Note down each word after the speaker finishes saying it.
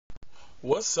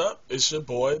What's up? It's your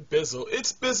boy Bizzle.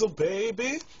 It's Bizzle,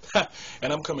 baby.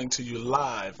 And I'm coming to you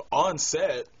live on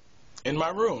set in my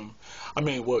room. I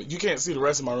mean, well, you can't see the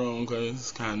rest of my room because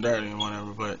it's kind of dirty and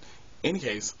whatever, but in any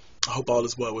case, I hope all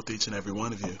is well with each and every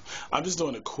one of you. I'm just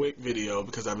doing a quick video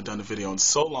because I haven't done a video in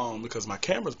so long because my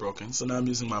camera's broken, so now I'm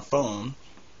using my phone.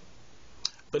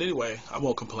 But anyway, I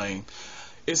won't complain.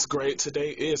 It's great. Today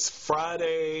is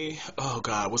Friday. Oh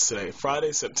God, what's today?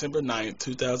 Friday, September 9th,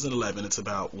 2011. It's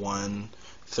about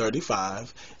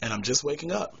 1:35, and I'm just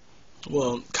waking up.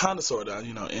 Well, kind of, sort of,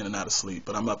 in and out of sleep,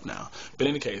 but I'm up now. But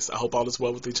in any case, I hope all is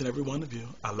well with each and every one of you.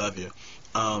 I love you.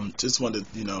 Just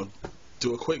wanted to,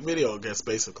 do a quick video, I guess,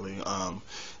 basically.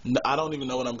 I don't even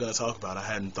know what I'm going to talk about. I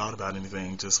hadn't thought about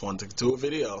anything. Just wanted to do a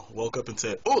video. Woke up and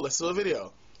said, oh, let's do a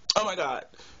video. Oh my God.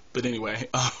 But anyway,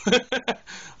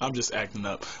 I'm just acting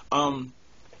up. I'm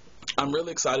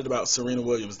really excited about Serena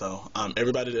Williams, though.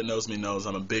 Everybody that knows me knows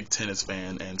I'm a big tennis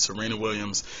fan, and Serena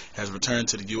Williams has returned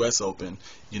to the U.S. Open,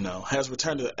 has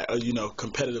returned to,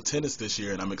 competitive tennis this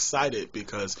year, and I'm excited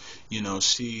because,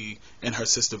 she and her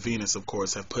sister Venus, of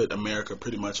course, have put America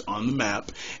pretty much on the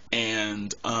map,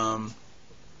 and,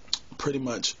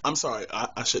 I'm sorry,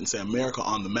 I shouldn't say America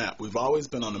on the map. We've always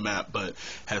been on the map, but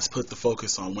has put the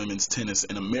focus on women's tennis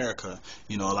in America,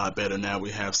 a lot better. Now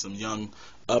we have some young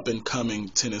up-and-coming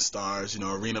tennis stars,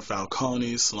 Arena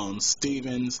Falcone, Sloane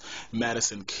Stephens,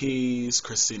 Madison Keys,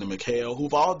 Christina McHale,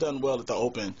 who've all done well at the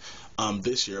Open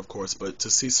this year, of course, but to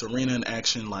see Serena in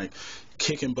action, like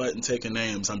kicking butt and taking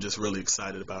names, I'm just really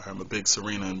excited about her. I'm a big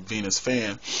Serena and Venus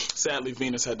fan. Sadly,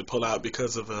 Venus had to pull out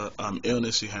because of a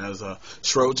illness. She has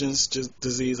Sjogren's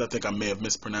disease. I think I may have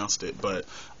mispronounced it, but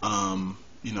I'm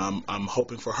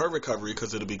hoping for her recovery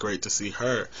because it'll be great to see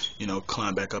her,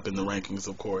 climb back up in the rankings,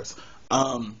 of course.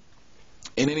 In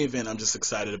any event, I'm just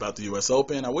excited about the U.S.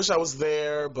 Open. I wish I was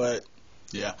there, but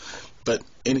yeah. But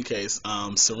in any case,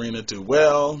 Serena do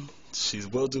well. She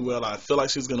will do well. I feel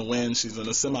like she's going to win. She's in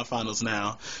the semifinals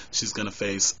now. She's going to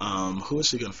face, who is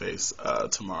she going to face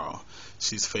tomorrow?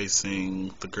 She's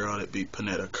facing the girl that beat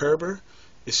Panetta Kerber.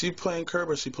 Is she playing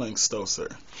Kerber or is she playing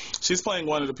Stosur? She's playing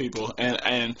one of the people.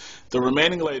 And the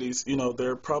remaining ladies,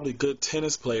 they're probably good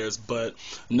tennis players, but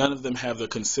none of them have the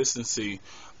consistency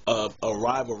of a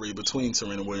rivalry between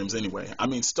Serena Williams anyway. I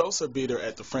mean, Stosur beat her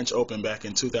at the French Open back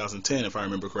in 2010, if I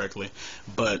remember correctly.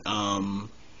 But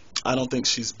I don't think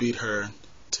she's beat her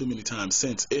too many times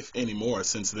since, if any more,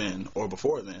 since then or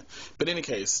before then. But in any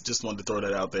case, just wanted to throw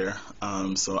that out there.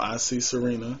 So I see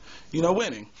Serena,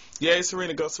 winning. Yay,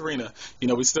 Serena, go Serena.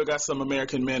 We still got some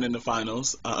American men in the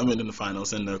finals.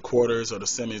 In the quarters or the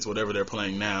semis, whatever they're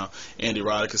playing now. Andy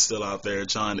Roddick is still out there.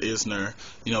 John Isner,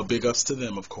 big ups to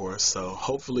them, of course. So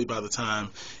hopefully by the time,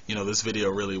 this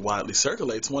video really widely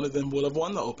circulates, one of them will have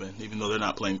won the Open, even though they're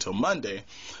not playing till Monday.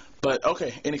 But okay,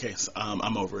 in any case,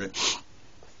 I'm over it.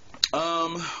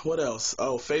 What else?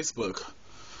 Oh, Facebook.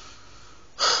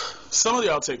 Some of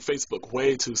y'all take Facebook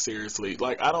way too seriously.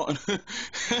 Like, I don't.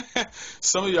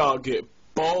 Some of y'all get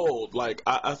bold. Like,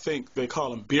 I think they call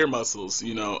them beer muscles.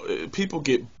 People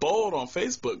get bold on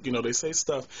Facebook. They say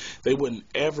stuff they wouldn't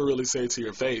ever really say to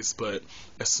your face, but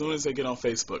as soon as they get on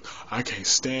Facebook, I can't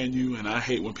stand you, and I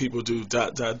hate when people do ...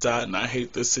 and I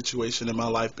hate this situation in my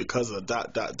life because of ...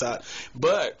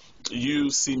 But you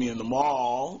see me in the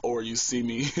mall, or you see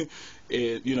me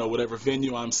in, whatever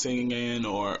venue I'm singing in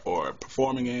or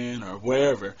performing in or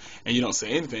wherever, and you don't say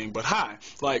anything but hi.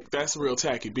 Like, that's real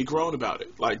tacky. Be grown about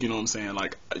it. Like, you know what I'm saying?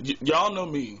 Like, y'all know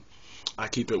me. I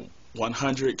keep it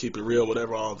 100, keep it real,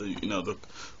 whatever all the, the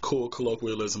cool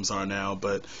colloquialisms are now.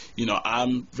 But,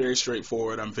 I'm very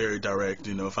straightforward. I'm very direct.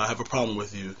 If I have a problem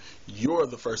with you, you're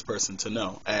the first person to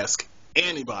know. Ask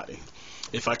anybody.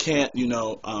 If I can't,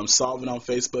 solve it on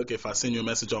Facebook, if I send you a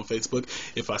message on Facebook,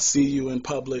 if I see you in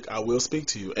public, I will speak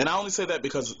to you. And I only say that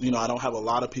because, I don't have a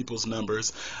lot of people's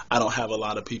numbers. I don't have a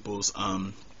lot of people's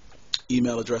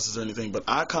email addresses or anything, but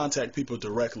I contact people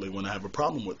directly when I have a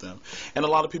problem with them. And a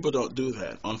lot of people don't do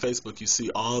that. On Facebook, you see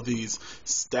all these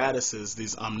statuses,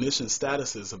 these omniscient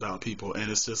statuses about people, and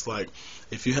it's just like,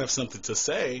 if you have something to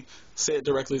say it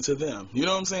directly to them. You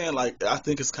know what I'm saying? Like, I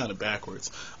think it's kind of backwards.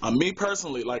 Me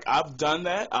personally, like, I've done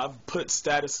that. I've put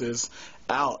statuses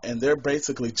out, and they're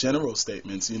basically general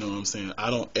statements. You know what I'm saying?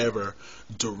 I don't ever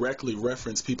directly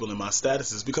reference people in my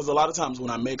statuses, because a lot of times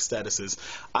when I make statuses,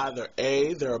 either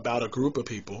A, they're about a group of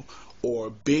people,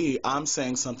 or B, I'm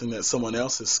saying something that someone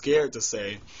else is scared to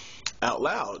say out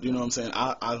loud. You know what I'm saying?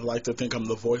 I like to think I'm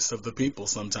the voice of the people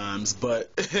sometimes,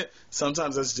 but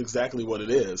sometimes that's exactly what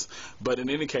it is. But in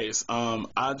any case,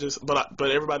 but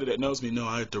everybody that knows me know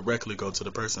I directly go to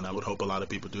the person. I would hope a lot of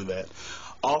people do that.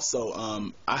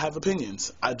 Also, I have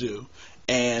opinions. I do.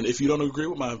 And if you don't agree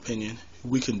with my opinion,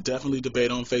 we can definitely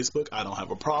debate on Facebook. I don't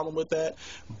have a problem with that.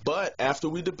 But after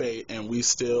we debate and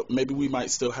maybe we might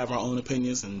still have our own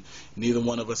opinions and neither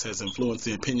one of us has influenced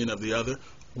the opinion of the other,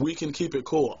 we can keep it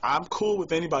cool. I'm cool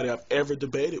with anybody I've ever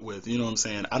debated with, you know what I'm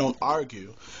saying? I don't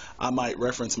argue. I might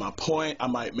reference my point. I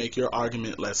might make your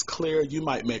argument less clear. You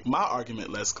might make my argument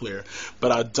less clear.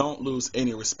 But I don't lose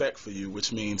any respect for you,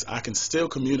 which means I can still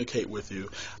communicate with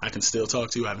you. I can still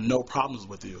talk to you. I have no problems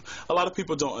with you. A lot of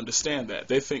people don't understand that.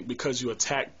 They think because you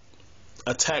attack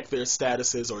their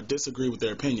statuses or disagree with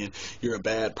their opinion, you're a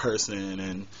bad person.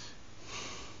 And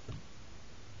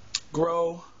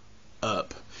grow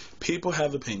up. People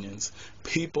have opinions.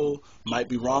 People might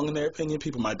be wrong in their opinion.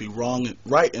 People might be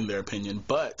right in their opinion,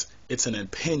 but it's an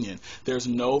opinion. There's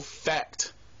no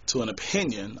fact to an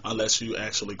opinion unless you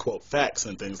actually quote facts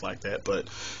and things like that. But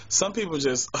some people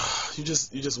just you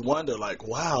just wonder, like,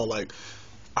 wow, like,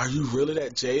 are you really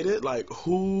that jaded? Like,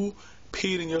 who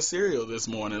peed in your cereal this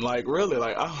morning? Like, really?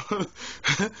 Like,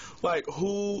 like,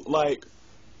 who, like,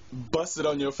 busted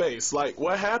on your face? Like,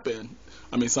 what happened?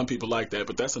 I mean, some people like that,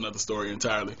 but that's another story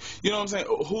entirely. You know what I'm saying?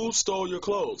 Who stole your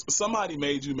clothes? Somebody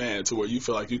made you mad to where you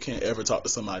feel like you can't ever talk to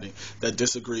somebody that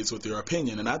disagrees with your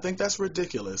opinion, and I think that's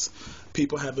ridiculous.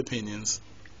 People have opinions.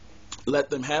 Let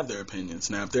them have their opinions.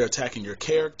 Now, if they're attacking your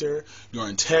character, your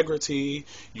integrity,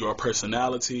 your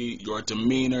personality, your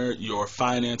demeanor, your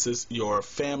finances, your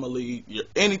family,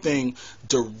 anything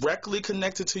directly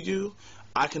connected to you,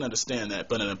 I can understand that.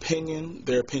 But an opinion,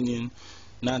 their opinion,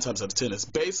 9 times out of 10 is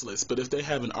baseless. But if they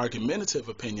have an argumentative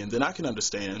opinion, then I can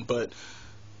understand. But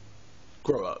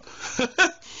grow up.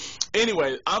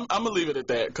 Anyway, I'm going to leave it at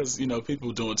that because, you know,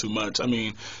 people doing too much. I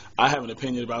mean, I have an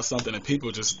opinion about something and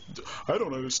people just, I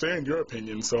don't understand your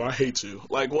opinion, so I hate you.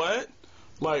 Like, what?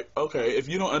 Like, okay, if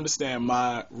you don't understand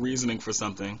my reasoning for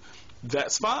something,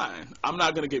 that's fine. I'm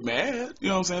not going to get mad, you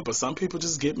know what I'm saying? But some people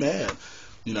just get mad.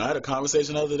 You know, I had a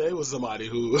conversation the other day with somebody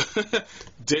who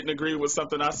didn't agree with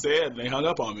something I said, and they hung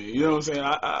up on me. You know what I'm saying?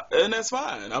 And that's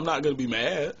fine. I'm not going to be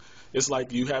mad. It's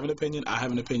like you have an opinion, I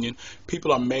have an opinion.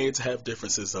 People are made to have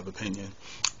differences of opinion.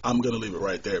 I'm going to leave it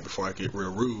right there before I get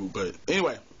real rude. But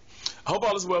anyway, I hope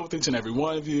all is well with each and every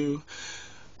one of you.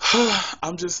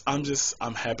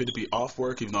 I'm happy to be off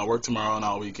work, even though I work tomorrow and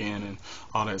all weekend and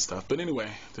all that stuff. But anyway,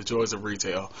 the joys of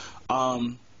retail.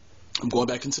 I'm going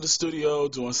back into the studio,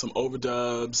 doing some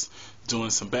overdubs, doing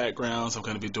some backgrounds. I'm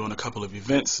going to be doing a couple of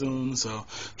events soon, so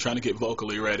trying to get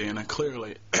vocally ready. And I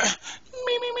clearly,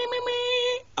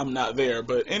 I'm not there.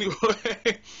 But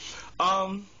anyway,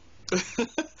 I'll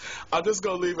just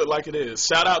go leave it like it is.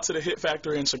 Shout out to the Hit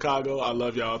Factory in Chicago. I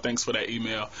love y'all. Thanks for that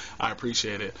email. I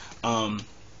appreciate it.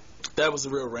 That was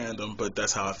real random, but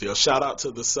that's how I feel. Shout out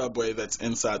to the Subway that's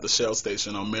inside the Shell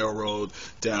station on Merrill Road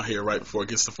down here right before it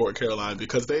gets to Fort Caroline,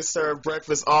 because they serve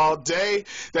breakfast all day.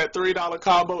 That $3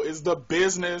 combo is the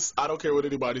business. I don't care what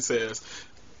anybody says.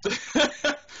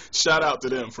 Shout out to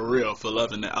them for real for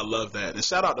loving that. I love that. And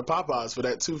shout out to Popeyes for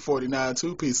that $2.49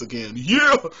 two-piece again.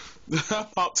 Yeah! I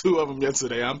bought 2 of them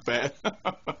yesterday. I'm fat.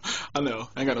 I know.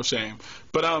 I ain't got no shame.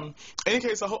 But in any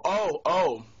case,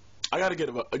 I gotta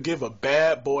give a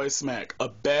bad boy smack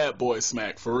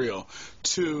for real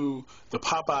to the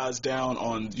Popeyes down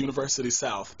on University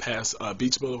South past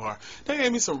Beach Boulevard. They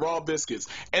gave me some raw biscuits,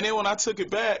 and then when I took it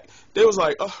back, they was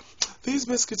like, "Oh, these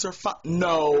biscuits are fine."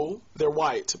 No, they're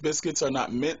white. Biscuits are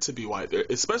not meant to be white,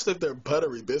 especially if they're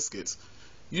buttery biscuits.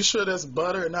 You sure that's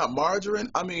butter and not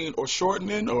margarine? I mean, or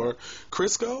shortening or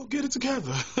Crisco? Get it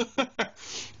together.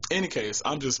 Any case,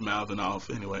 I'm just mouthing off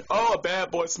anyway. Oh, a bad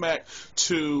boy smack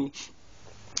to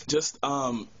just,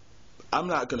 I'm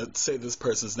not going to say this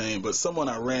person's name, but someone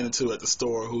I ran into at the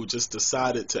store who just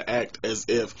decided to act as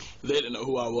if they didn't know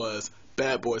who I was.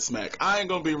 Bad boy smack. I ain't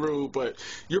going to be rude, but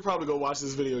you're probably going to watch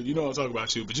this video. You know I'm talking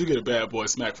about you, but you get a bad boy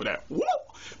smack for that. Woo!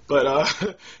 But,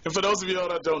 and for those of y'all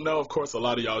that don't know, of course, a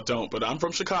lot of y'all don't, but I'm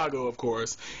from Chicago, of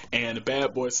course, and a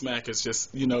bad boy smack is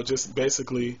just, you know, just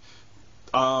basically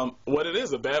what it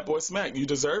is, a bad boy smack. You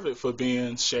deserve it for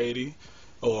being shady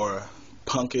or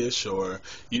punkish or,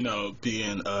 you know,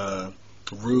 being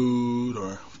rude,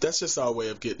 or that's just our way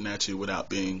of getting at you without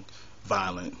being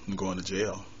violent and going to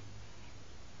jail.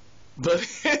 But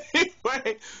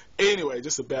anyway,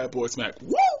 just a bad boy smack.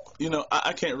 Woo! You know,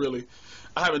 I can't really.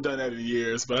 I haven't done that in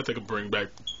years, but I think I'll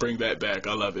bring that back.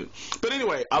 I love it. But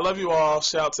anyway, I love you all.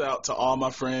 Shouts out to all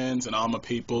my friends and all my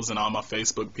peoples and all my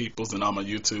Facebook peoples and all my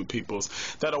YouTube peoples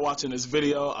that are watching this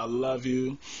video. I love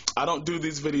you. I don't do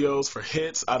these videos for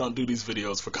hits. I don't do these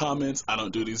videos for comments. I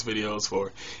don't do these videos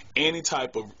for any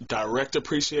type of direct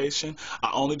appreciation.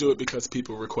 I only do it because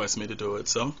people request me to do it.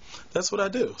 So that's what I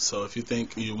do. So if you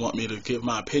think you want me to give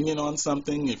my opinion on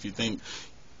something, if you think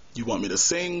you want me to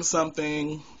sing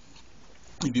something,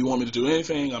 if you want me to do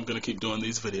anything, I'm going to keep doing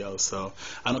these videos. So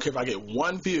I don't care if I get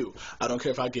 1 view. I don't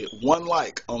care if I get 1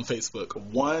 like on Facebook,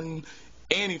 1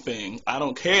 anything. I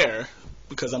don't care,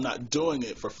 because I'm not doing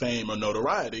it for fame or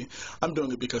notoriety. I'm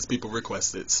doing it because people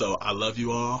request it. So I love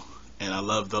you all, and I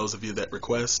love those of you that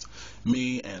request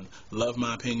me and love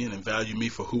my opinion and value me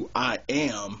for who I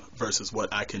am versus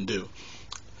what I can do.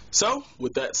 So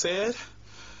with that said,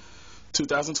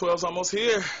 2012 is almost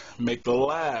here. Make the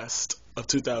last of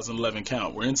 2011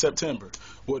 count. We're in September.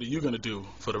 What are you going to do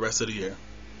for the rest of the year?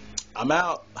 I'm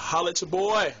out. Holla at your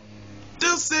boy.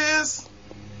 Deuces.